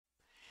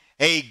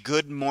Hey,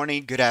 good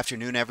morning, good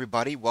afternoon,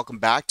 everybody. Welcome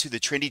back to the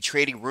Trendy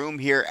Trading Room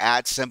here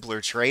at Simpler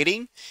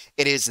Trading.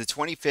 It is the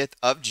 25th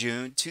of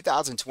June,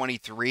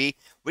 2023.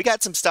 We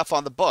got some stuff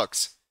on the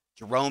books.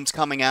 Jerome's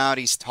coming out,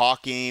 he's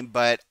talking,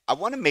 but I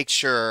want to make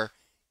sure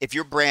if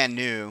you're brand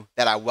new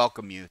that I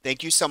welcome you.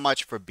 Thank you so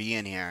much for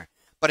being here.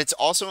 But it's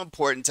also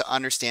important to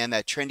understand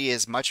that Trendy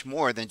is much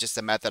more than just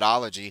a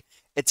methodology,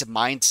 it's a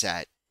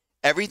mindset.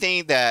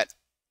 Everything that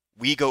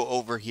we go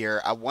over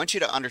here, I want you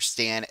to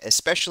understand,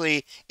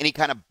 especially any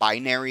kind of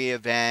binary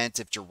event,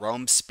 if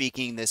Jerome's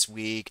speaking this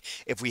week,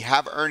 if we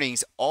have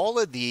earnings, all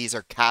of these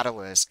are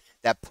catalysts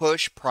that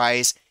push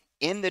price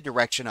in the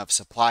direction of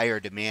supply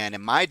or demand.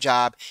 And my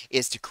job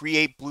is to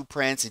create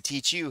blueprints and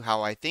teach you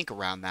how I think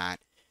around that.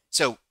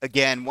 So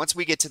again, once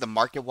we get to the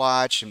market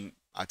watch and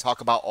I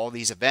talk about all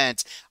these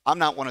events, I'm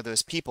not one of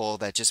those people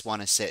that just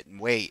want to sit and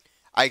wait.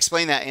 I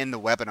explained that in the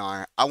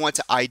webinar. I want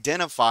to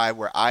identify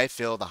where I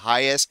feel the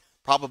highest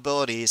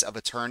probabilities of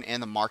a turn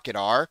in the market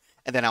are,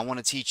 and then I want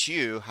to teach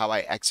you how I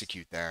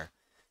execute there.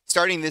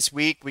 Starting this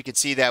week, we can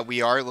see that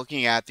we are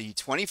looking at the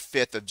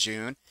 25th of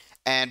June,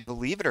 and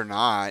believe it or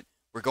not,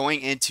 we're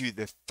going into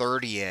the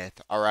 30th,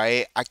 all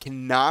right? I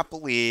cannot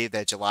believe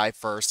that July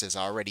 1st is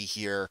already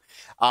here.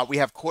 We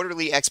have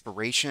quarterly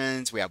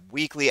expirations, we have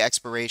weekly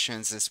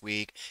expirations this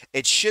week.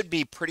 It should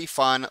be pretty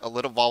fun, a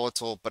little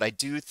volatile, but I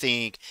do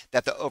think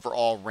that the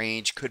overall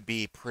range could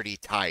be pretty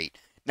tight.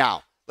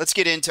 Now, let's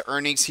get into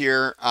earnings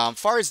here.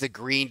 Far as the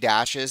green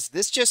dashes,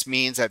 this just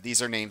means that these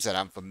are names that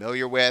I'm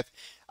familiar with,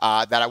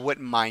 that I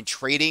wouldn't mind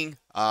trading,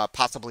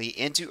 possibly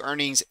into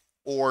earnings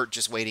or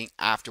just waiting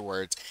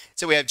afterwards.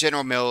 So we have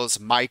General Mills,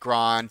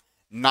 Micron,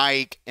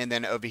 Nike, and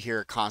then over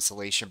here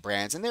Constellation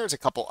Brands. And there's a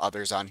couple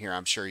others on here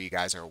I'm sure you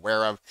guys are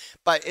aware of,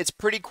 but it's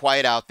pretty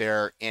quiet out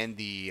there in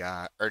the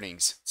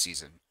earnings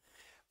season.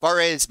 Far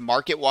as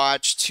Market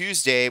Watch,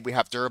 Tuesday we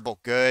have durable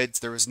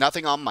goods. There was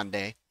nothing on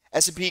Monday.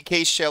 S&P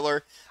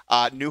Case-Shiller,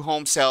 new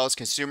home sales,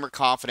 consumer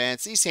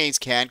confidence. These things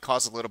can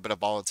cause a little bit of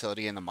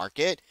volatility in the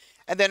market.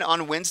 And then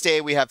on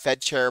Wednesday, we have Fed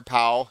Chair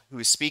Powell, who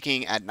is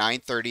speaking at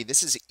 9:30.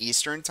 This is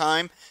Eastern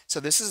time. So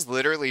this is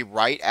literally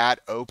right at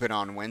open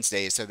on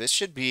Wednesday. So this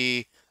should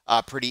be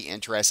pretty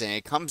interesting.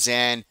 It comes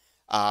in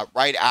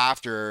right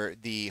after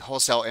the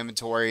wholesale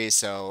inventory.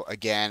 So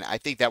again, I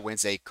think that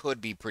Wednesday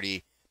could be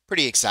pretty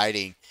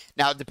exciting.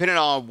 Now, depending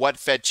on what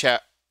Fed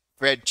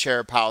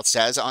Chair Powell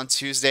says on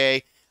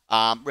Tuesday,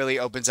 really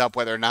opens up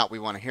whether or not we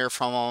want to hear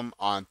from him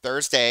on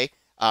Thursday.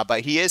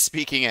 But he is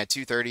speaking at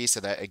 2:30, so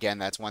that again,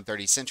 that's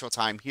 1:30 Central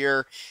Time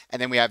here.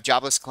 And then we have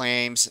jobless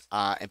claims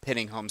and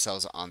pending home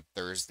sales on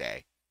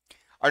Thursday.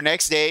 Our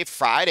next day,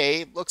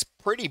 Friday, looks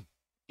pretty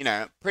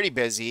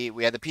busy.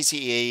 We have the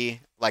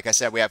PCE. Like I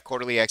said, we have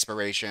quarterly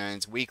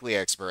expirations, weekly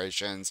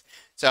expirations.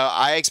 So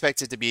I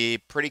expect it to be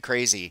pretty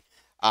crazy.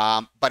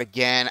 But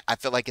again, I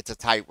feel like it's a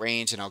tight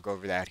range, and I'll go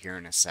over that here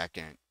in a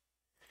second.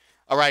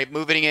 All right,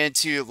 moving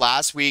into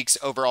last week's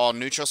overall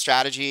neutral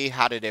strategy.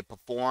 How did it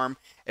perform?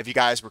 If you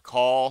guys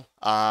recall,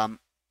 I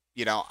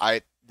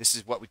this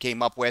is what we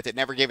came up with. It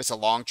never gave us a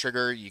long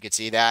trigger. You could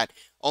see that.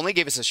 Only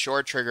gave us a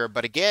short trigger.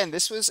 But again,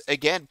 this was,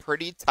 again,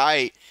 pretty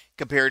tight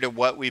compared to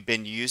what we've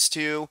been used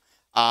to.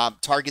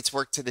 Targets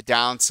worked to the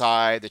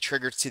downside. The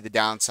triggers to the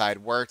downside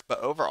worked. But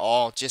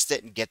overall, just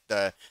didn't get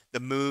the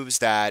moves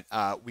that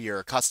we are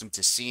accustomed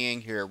to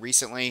seeing here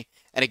recently.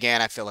 And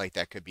again, I feel like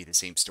that could be the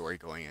same story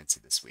going into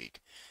this week.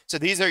 So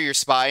these are your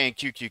SPY and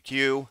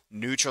QQQ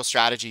neutral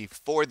strategy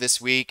for this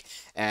week.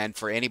 And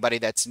for anybody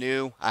that's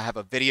new, I have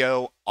a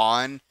video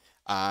on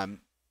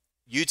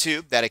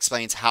YouTube that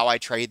explains how I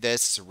trade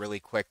this. It's a really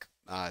quick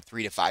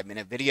 3 to 5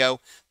 minute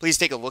video. Please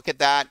take a look at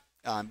that.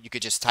 You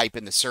could just type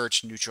in the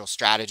search neutral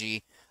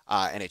strategy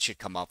and it should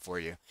come up for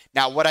you.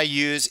 Now, what I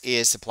use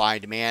is supply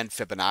and demand,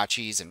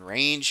 Fibonacci's, and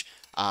range.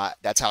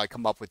 That's how I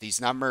come up with these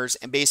numbers.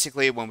 And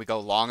basically, when we go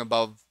long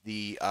above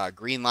the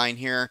green line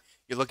here,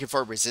 you're looking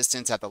for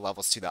resistance at the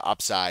levels to the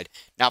upside.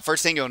 Now,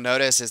 first thing you'll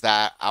notice is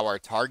that our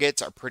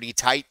targets are pretty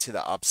tight to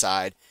the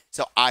upside.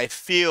 So I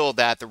feel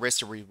that the risk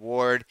to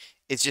reward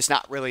is just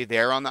not really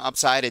there on the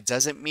upside. It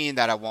doesn't mean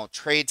that I won't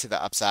trade to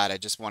the upside. I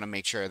just want to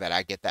make sure that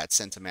I get that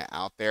sentiment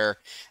out there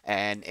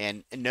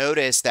and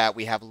notice that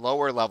we have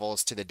lower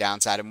levels to the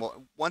downside. And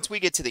once we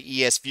get to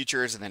the ES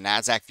futures and the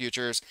NASDAQ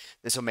futures,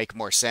 this will make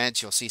more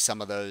sense. You'll see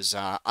some of those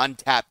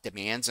untapped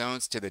demand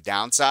zones to the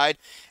downside.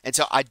 And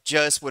so I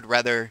just would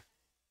rather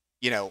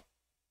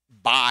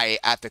buy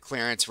at the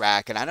clearance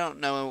rack. And I don't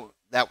know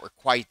that we're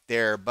quite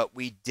there, but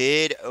we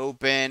did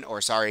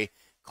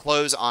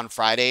close on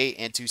Friday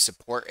into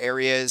support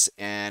areas.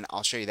 And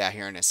I'll show you that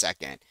here in a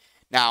second.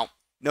 Now,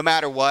 no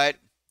matter what,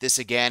 this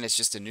again is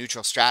just a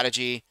neutral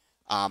strategy.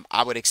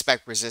 I would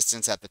expect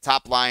resistance at the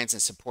top lines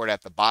and support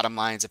at the bottom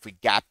lines. If we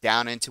gap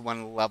down into one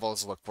of the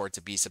levels, look for it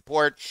to be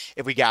support.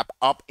 If we gap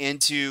up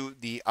into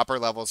the upper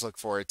levels, look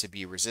for it to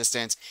be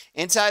resistance.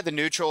 Inside the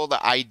neutral,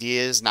 the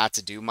idea is not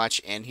to do much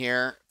in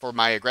here. For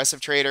my aggressive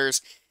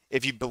traders,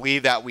 if you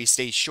believe that we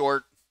stay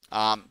short,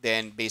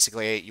 then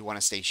basically you want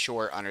to stay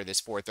short under this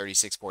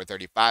 436,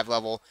 435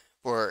 level.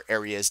 for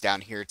areas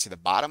down here to the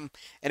bottom.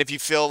 And if you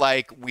feel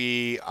like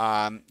we,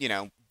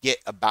 get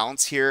a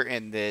bounce here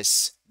in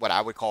this, what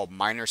I would call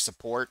minor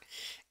support,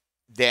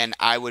 then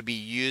I would be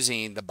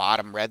using the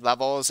bottom red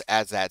levels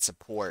as that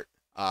support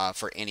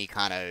for any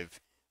kind of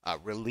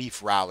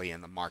relief rally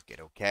in the market,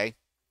 okay?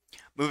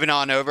 Moving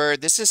on over,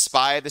 this is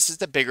SPY. This is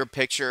the bigger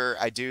picture.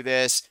 I do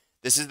this.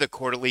 This is the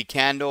quarterly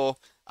candle.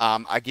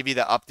 I give you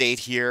the update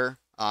here.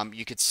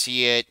 You could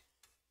see it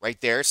right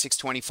there,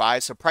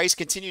 625. So price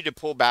continued to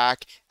pull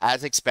back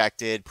as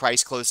expected.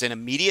 Price closed in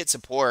immediate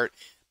support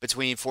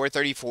between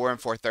 434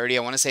 and 430.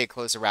 I want to say it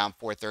closed around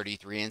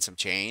 433 and some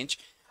change.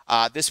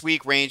 This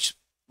week range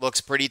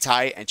looks pretty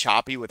tight and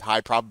choppy with high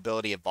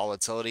probability of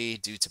volatility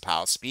due to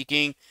Powell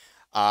speaking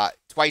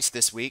twice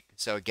this week.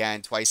 So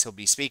again, twice he'll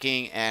be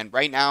speaking. And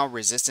right now,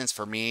 resistance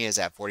for me is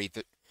at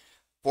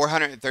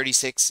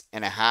 436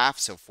 and a half,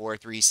 so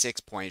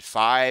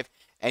 436.5.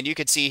 And you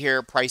can see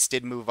here, price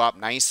did move up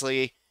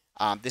nicely.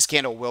 This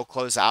candle will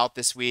close out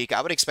this week.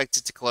 I would expect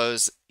it to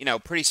close,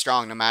 pretty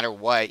strong no matter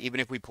what, even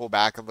if we pull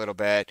back a little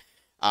bit.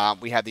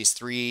 We have these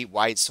three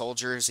white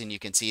soldiers, and you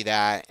can see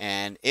that.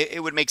 And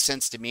it would make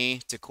sense to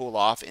me to cool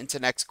off into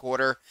next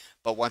quarter.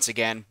 But once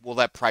again, we'll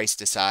let price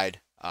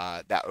decide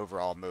that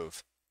overall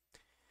move.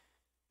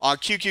 On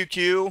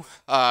QQQ,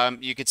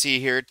 you can see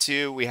here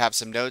too, we have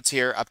some notes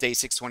here. Update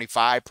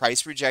 625,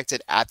 price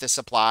rejected at the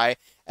supply,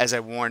 as I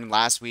warned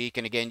last week.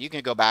 And again, you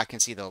can go back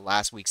and see the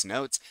last week's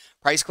notes.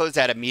 Price closed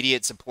at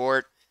immediate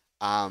support.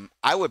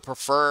 I would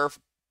prefer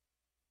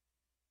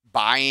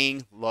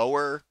buying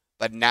lower,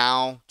 but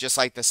now, just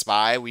like the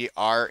SPY, we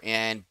are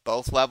in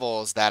both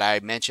levels that I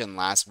mentioned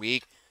last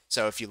week.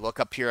 So if you look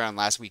up here on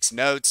last week's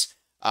notes,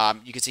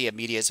 you can see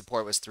immediate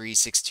support was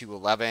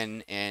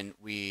 362.11, and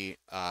we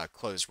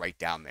closed right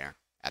down there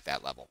at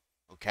that level.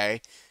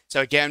 Okay, so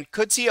again,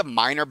 could see a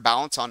minor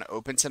bounce on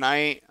open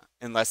tonight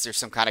unless there's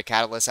some kind of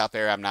catalyst out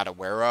there I'm not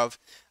aware of.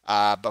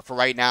 But for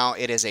right now,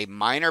 it is a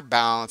minor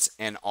bounce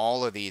in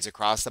all of these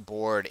across the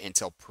board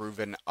until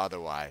proven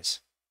otherwise.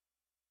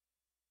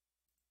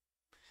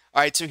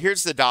 All right, so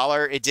here's the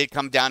dollar. It did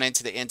come down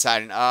into the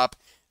inside and up,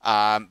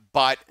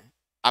 but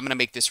I'm going to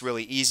make this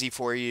really easy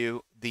for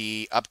you.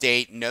 The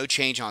update, no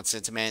change on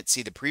sentiment.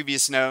 See the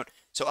previous note.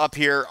 So up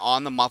here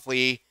on the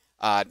monthly,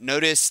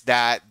 notice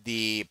that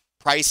the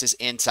price is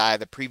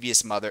inside the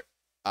previous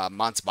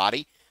month's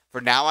body.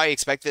 For now, I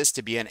expect this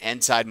to be an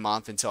inside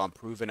month until I'm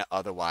proven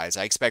otherwise.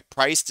 I expect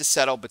price to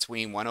settle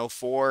between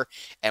 104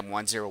 and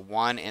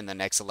 101 in the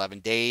next 11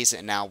 days,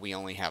 and now we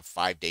only have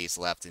 5 days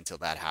left until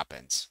that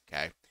happens,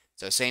 okay?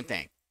 So same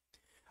thing.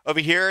 Over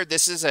here,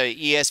 this is a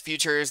ES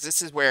futures.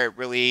 This is where it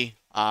really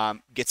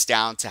gets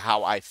down to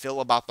how I feel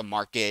about the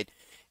market.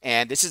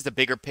 And this is the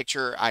bigger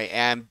picture. I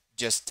am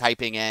just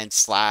typing in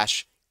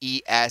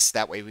 /ES.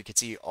 That way we can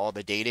see all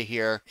the data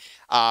here.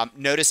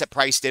 Notice that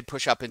price did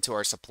push up into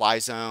our supply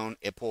zone.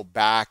 It pulled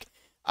back.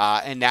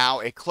 And now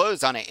it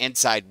closed on an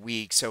inside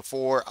week. So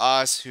for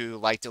us who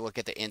like to look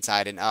at the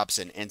inside and ups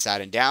and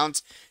inside and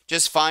downs,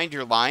 just find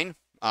your line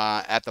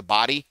at the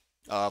body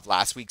of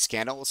last week's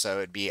candle. So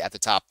it'd be at the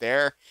top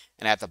there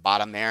and at the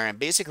bottom there. And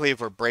basically,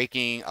 if we're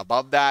breaking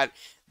above that,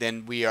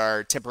 then we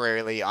are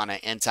temporarily on an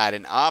inside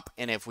and up.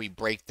 And if we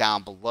break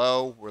down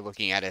below, we're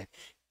looking at a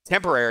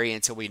temporary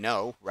until we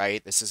know,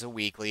 right? This is a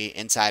weekly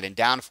inside and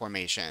down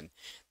formation.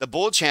 The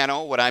bull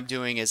channel, what I'm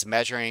doing is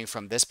measuring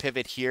from this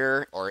pivot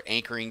here or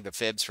anchoring the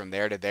fibs from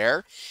there to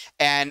there.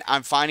 And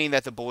I'm finding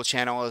that the bull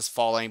channel is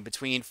falling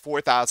between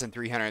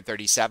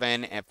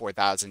 4,337 and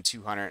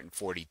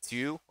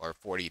 4,242 or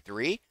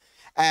 43.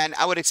 And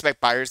I would expect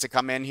buyers to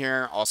come in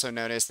here. Also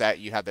notice that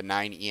you have the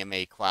 9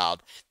 EMA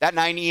cloud. That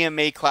 9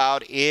 EMA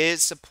cloud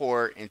is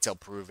support until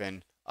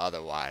proven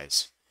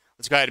otherwise.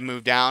 Let's go ahead and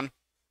move down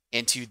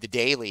into the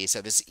daily.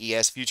 So this is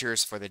ES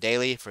futures for the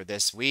daily for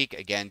this week,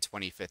 again,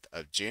 25th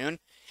of June.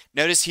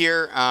 Notice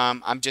here,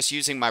 I'm just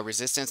using my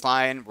resistance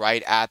line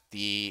right at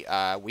the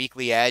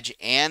weekly edge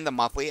and the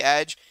monthly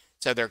edge.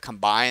 So they're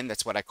combined.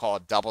 That's what I call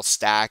a double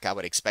stack. I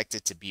would expect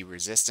it to be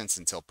resistance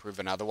until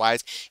proven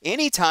otherwise.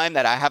 Anytime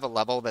that I have a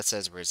level that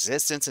says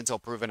resistance until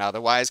proven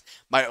otherwise,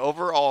 my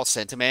overall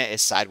sentiment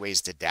is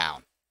sideways to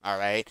down. All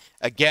right.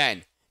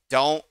 Again,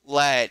 don't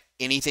let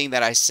anything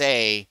that I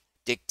say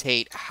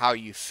dictate how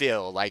you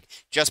feel. Like,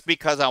 just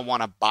because I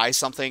want to buy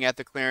something at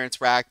the clearance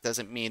rack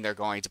doesn't mean they're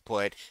going to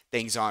put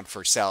things on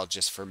for sale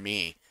just for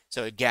me.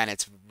 So again,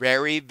 it's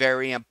very,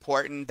 very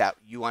important that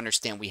you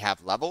understand we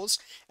have levels.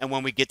 And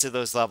when we get to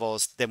those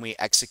levels, then we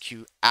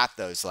execute at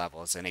those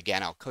levels. And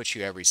again, I'll coach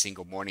you every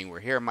single morning. We're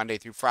here Monday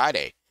through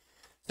Friday.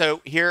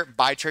 So here,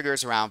 buy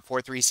triggers around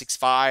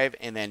 4365,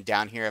 and then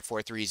down here at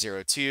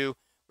 4302,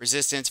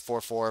 resistance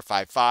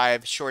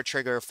 4455, short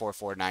trigger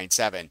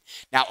 4497.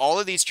 Now, all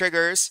of these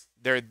triggers,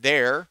 they're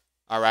there,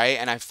 all right?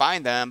 And I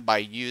find them by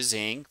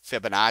using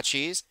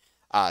Fibonacci's,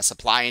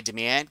 supply and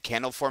demand,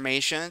 candle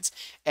formations.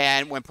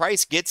 And when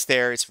price gets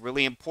there, it's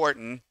really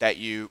important that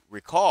you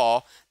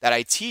recall that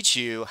I teach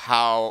you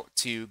how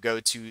to go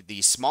to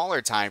the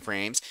smaller time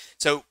frames.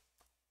 So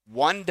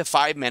 1 to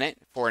 5 minute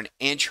for an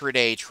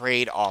intraday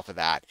trade off of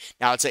that.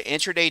 Now it's an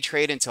intraday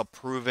trade until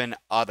proven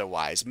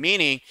otherwise,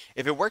 meaning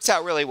if it works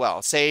out really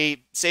well,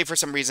 say for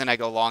some reason I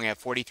go long at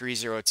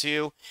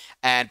 43.02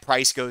 and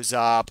price goes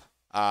up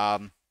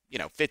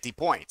 50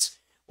 points.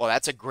 Well,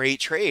 that's a great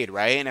trade,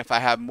 right? And if I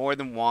have more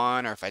than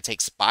one, or if I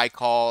take SPY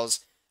calls,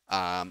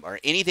 or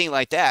anything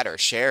like that, or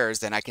shares,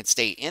 then I can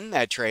stay in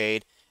that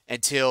trade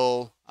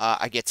until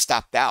I get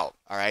stopped out.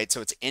 All right,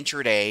 so it's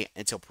intraday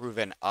until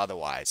proven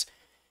otherwise.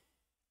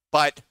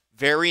 But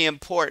very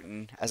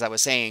important, as I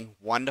was saying,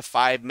 1 to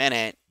 5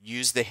 minute,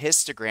 use the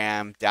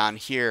histogram down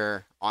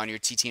here on your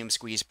TTM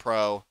Squeeze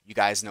Pro. You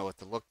guys know what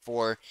to look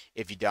for.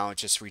 If you don't,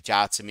 just reach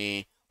out to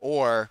me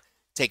or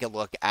take a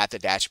look at the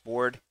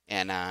dashboard,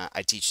 and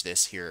I teach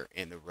this here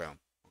in the room,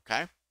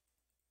 okay?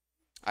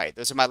 All right,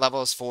 those are my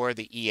levels for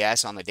the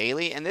ES on the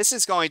daily, and this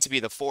is going to be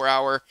the 4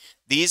 hour.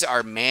 These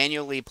are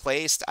manually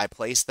placed. I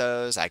place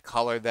those, I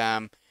color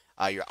them.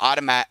 Your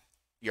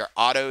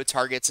auto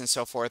targets and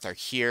so forth are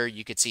here.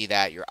 You could see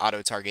that your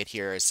auto target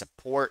here is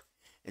support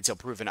until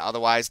proven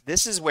otherwise.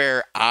 This is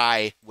where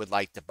I would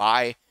like to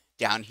buy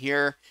down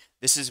here.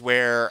 This is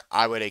where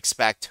I would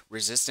expect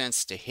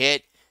resistance to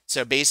hit.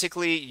 So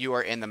basically, you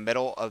are in the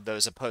middle of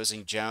those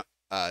opposing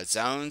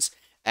zones.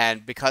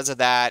 And because of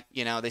that,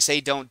 they say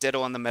don't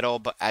diddle in the middle,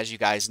 but as you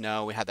guys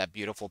know, we have that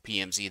beautiful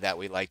PMZ that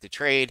we like to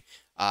trade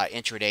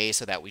intraday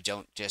so that we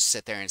don't just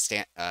sit there and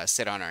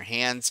sit on our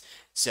hands.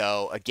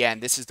 So again,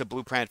 this is the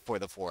blueprint for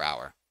the 4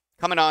 hour.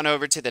 Coming on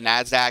over to the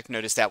NASDAQ,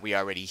 notice that we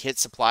already hit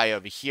supply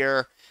over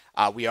here.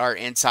 We are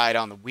inside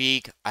on the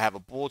week. I have a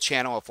bull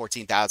channel of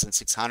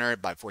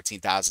 14,600 by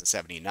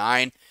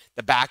 14,079.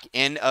 The back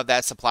end of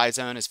that supply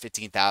zone is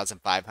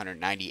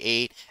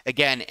 15,598.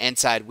 Again,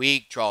 inside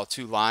week, draw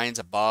 2 lines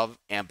above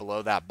and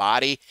below that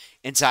body.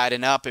 Inside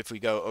and up, if we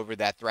go over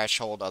that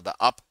threshold of the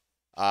up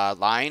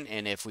line,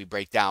 and if we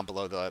break down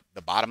below the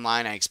bottom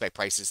line, I expect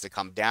prices to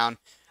come down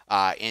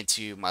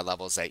into my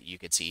levels that you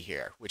could see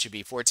here, which would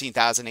be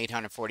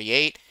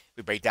 14,848.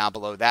 We break down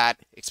below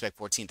that, expect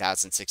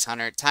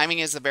 14,600. Timing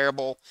is the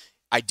variable.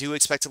 I do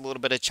expect a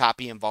little bit of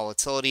choppy and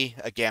volatility,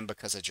 again,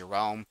 because of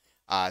Jerome.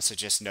 So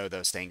just know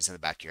those things in the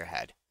back of your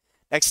head.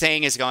 Next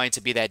thing is going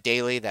to be that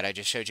daily that I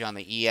just showed you on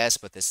the ES,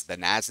 but this is the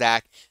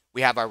NASDAQ.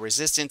 We have our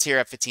resistance here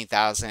at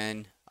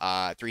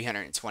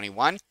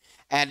 15,321.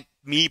 And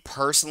me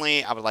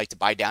personally, I would like to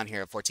buy down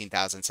here at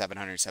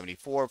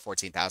 14,774,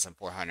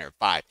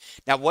 14,405.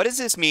 Now, what does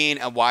this mean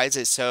and why is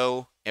it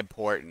so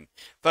important?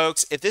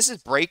 Folks, if this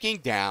is breaking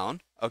down,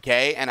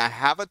 okay, and I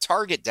have a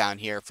target down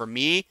here, for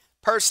me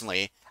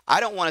personally, I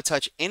don't want to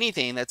touch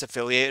anything that's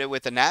affiliated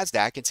with the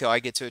NASDAQ until I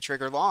get to a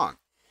trigger long.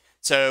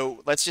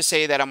 So let's just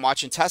say that I'm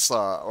watching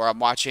Tesla or I'm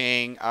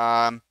watching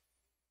Apple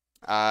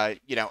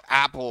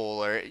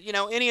or,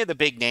 any of the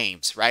big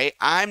names, right?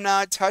 I'm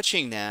not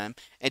touching them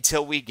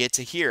until we get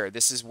to here.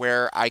 This is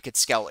where I could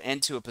scale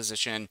into a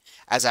position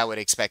as I would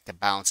expect to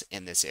bounce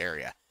in this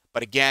area.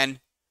 But again,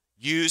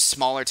 use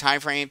smaller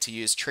time frame to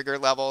use trigger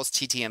levels.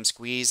 TTM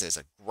Squeeze is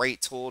a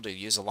great tool to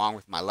use along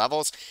with my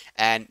levels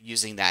and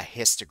using that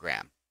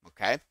histogram,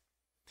 okay?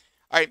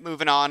 All right,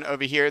 moving on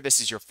over here. This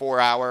is your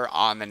 4 hour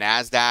on the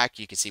NASDAQ.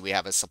 You can see we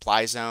have a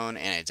supply zone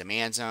and a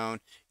demand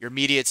zone. Your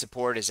immediate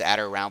support is at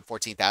around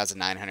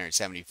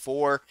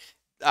 14,974.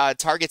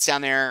 Targets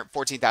down there,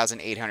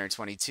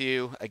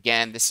 14,822.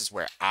 Again, this is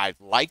where I'd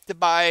like to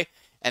buy,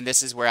 and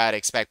this is where I'd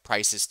expect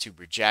prices to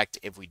reject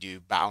if we do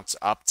bounce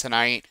up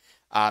tonight.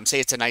 Say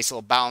it's a nice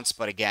little bounce,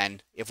 but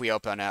again, if we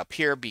open up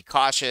here, be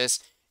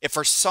cautious. If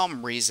for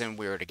some reason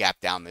we were to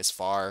gap down this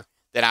far,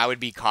 then I would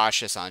be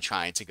cautious on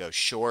trying to go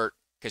short,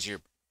 because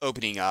you're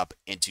opening up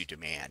into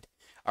demand.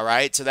 All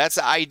right, so that's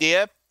the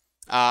idea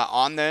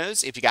on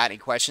those. If you got any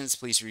questions,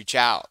 please reach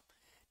out.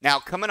 Now,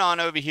 coming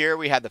on over here,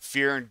 we have the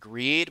fear and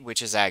greed,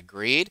 which is at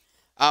greed.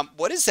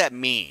 What does that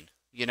mean?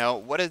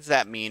 What does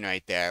that mean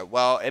right there?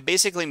 Well, it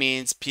basically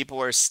means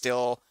people are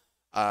still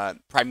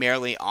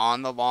primarily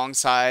on the long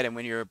side. And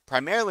when you're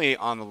primarily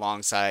on the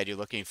long side, you're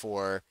looking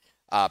for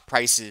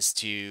prices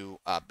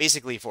to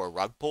basically for a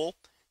rug pull,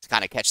 to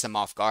kind of catch them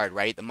off guard,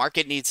 right? The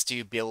market needs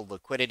to build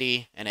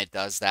liquidity, and it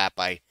does that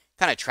by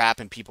kind of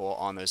trapping people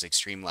on those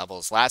extreme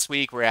levels. Last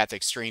week, we're at the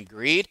extreme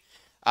greed,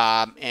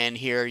 and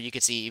here you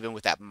can see even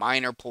with that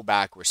minor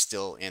pullback, we're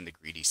still in the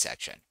greedy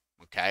section,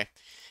 okay?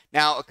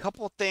 Now, a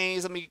couple of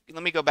things. Let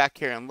me go back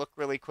here and look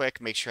really quick,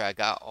 make sure I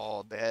got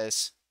all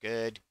this.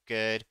 Good,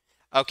 good.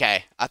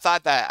 Okay, I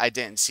thought that I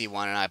didn't see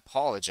one, and I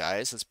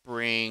apologize. Let's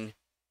bring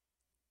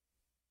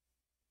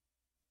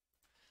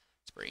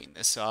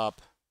this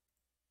up.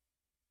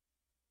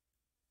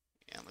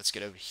 And let's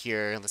get over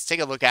here. Let's take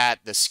a look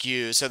at the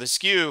skew. So the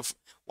skew,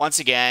 once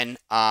again,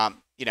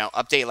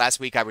 update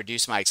last week, I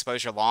reduced my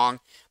exposure long.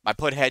 My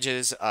put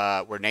hedges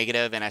were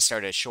negative, and I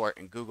started short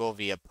in Google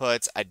via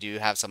puts. I do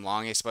have some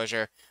long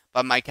exposure,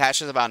 but my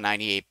cash is about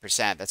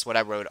 98%. That's what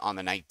I wrote on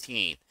the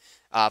 19th.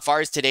 As far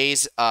as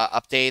today's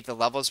update, the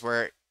levels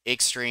were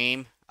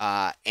extreme,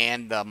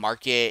 and the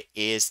market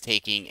is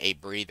taking a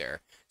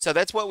breather. So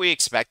that's what we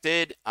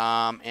expected,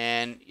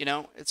 and,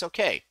 it's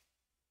okay.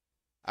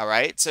 All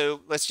right,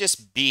 so let's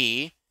just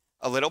be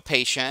a little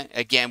patient.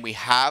 Again, we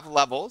have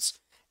levels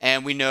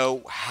and we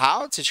know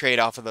how to trade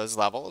off of those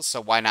levels.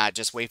 So why not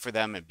just wait for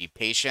them and be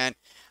patient?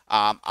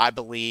 I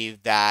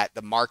believe that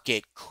the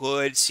market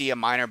could see a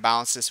minor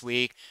bounce this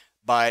week,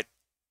 but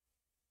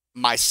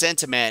my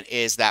sentiment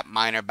is that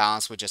minor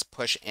bounce would just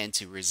push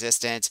into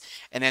resistance.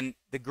 And then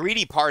the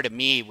greedy part of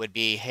me would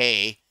be,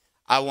 hey,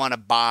 I want to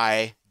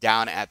buy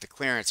down at the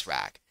clearance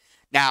rack.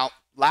 Now,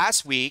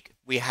 last week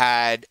we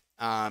had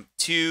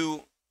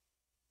two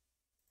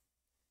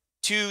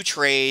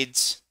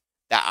trades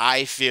that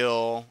I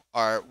feel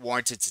are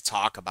warranted to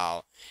talk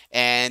about,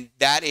 and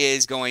that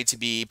is going to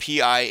be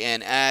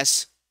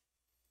PINS.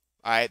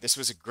 All right, this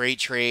was a great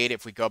trade.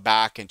 If we go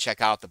back and check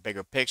out the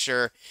bigger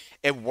picture,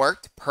 it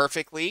worked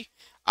perfectly.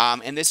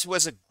 And this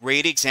was a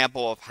great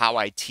example of how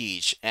I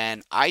teach.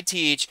 And I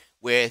teach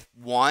with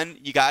one,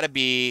 you got to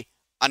be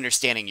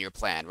understanding your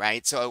plan,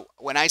 right? So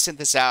when I sent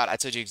this out, I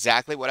told you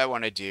exactly what I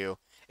want to do,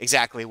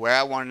 exactly where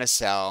I wanted to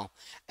sell,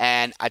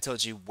 and I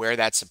told you where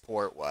that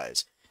support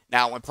was.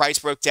 Now, when price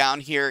broke down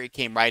here, it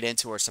came right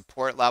into our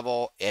support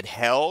level. It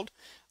held.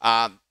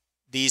 Um,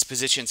 these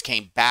positions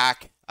came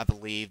back. I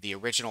believe the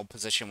original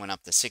position went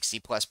up to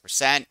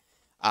 60+%.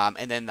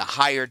 And then the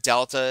higher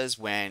deltas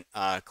went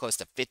close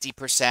to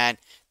 50%.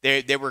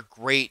 They were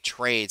great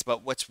trades.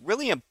 But what's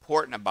really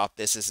important about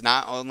this is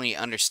not only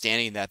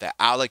understanding that the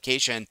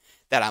allocation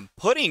that I'm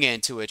putting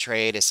into a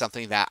trade is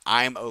something that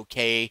I'm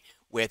okay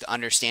with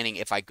understanding.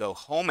 If I go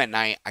home at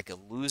night, I could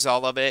lose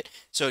all of it.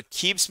 So it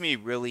keeps me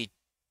really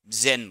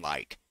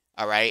zen-like.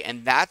 All right.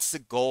 And that's the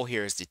goal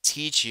here, is to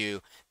teach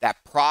you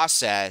that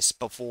process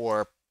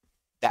before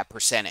that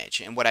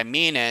percentage. And what I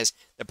mean is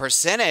the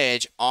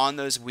percentage on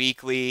those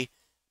weekly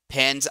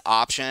pins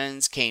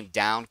options came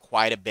down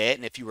quite a bit.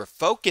 And if you were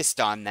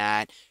focused on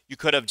that, you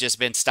could have just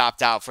been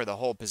stopped out for the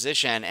whole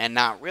position and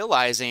not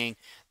realizing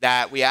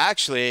that we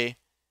actually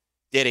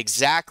did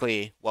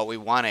exactly what we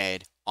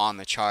wanted on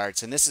the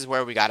charts. And this is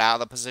where we got out of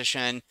the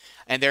position.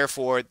 And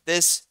therefore,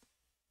 this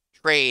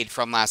trade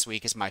from last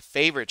week is my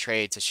favorite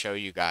trade to show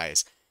you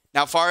guys.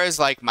 Now, as far as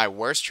like my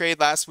worst trade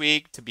last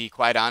week, to be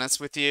quite honest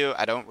with you,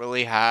 I don't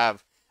really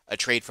have a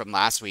trade from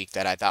last week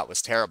that I thought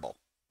was terrible.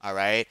 All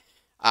right.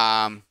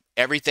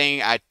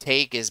 Everything I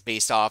take is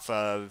based off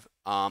of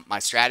my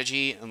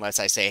strategy, unless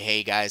I say,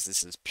 hey guys,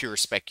 this is pure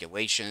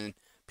speculation,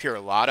 pure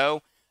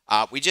lotto.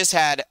 We just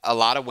had a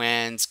lot of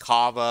wins: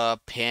 Kava,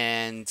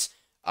 pins,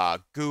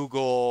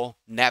 Google,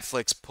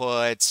 Netflix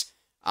puts,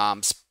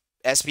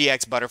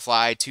 SPX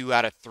Butterfly, 2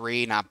 out of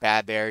 3, not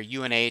bad there.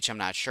 UNH, I'm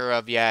not sure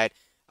of yet.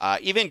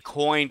 Even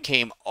Coin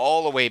came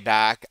all the way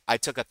back. I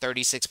took a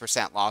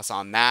 36% loss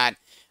on that.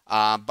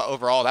 But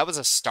overall, that was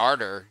a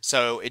starter.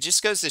 So it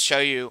just goes to show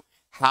you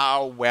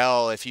how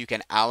well, if you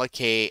can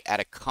allocate at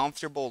a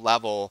comfortable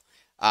level,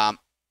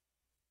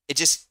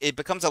 it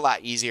becomes a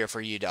lot easier for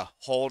you to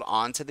hold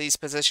on to these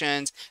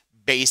positions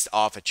based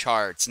off of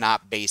charts,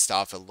 not based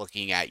off of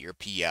looking at your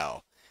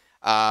PL.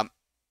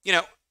 You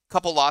know, a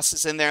couple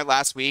losses in there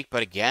last week,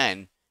 but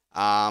again,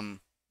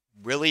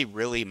 really,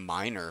 really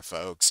minor,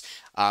 folks.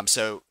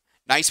 So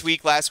nice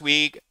week last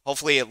week.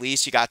 Hopefully, at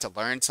least you got to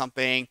learn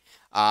something.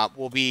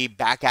 We'll be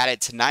back at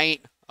it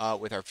tonight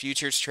with our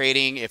futures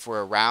trading if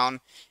we're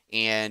around.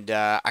 And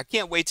I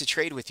can't wait to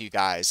trade with you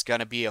guys.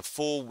 Going to be a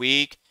full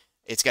week.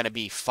 It's going to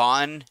be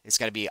fun. It's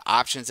going to be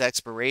options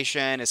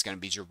expiration. It's going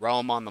to be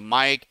Jerome on the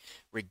mic.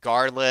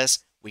 Regardless,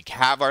 we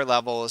have our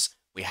levels,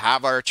 we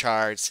have our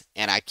charts,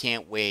 and I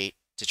can't wait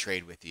to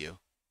trade with you.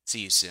 See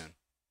you soon.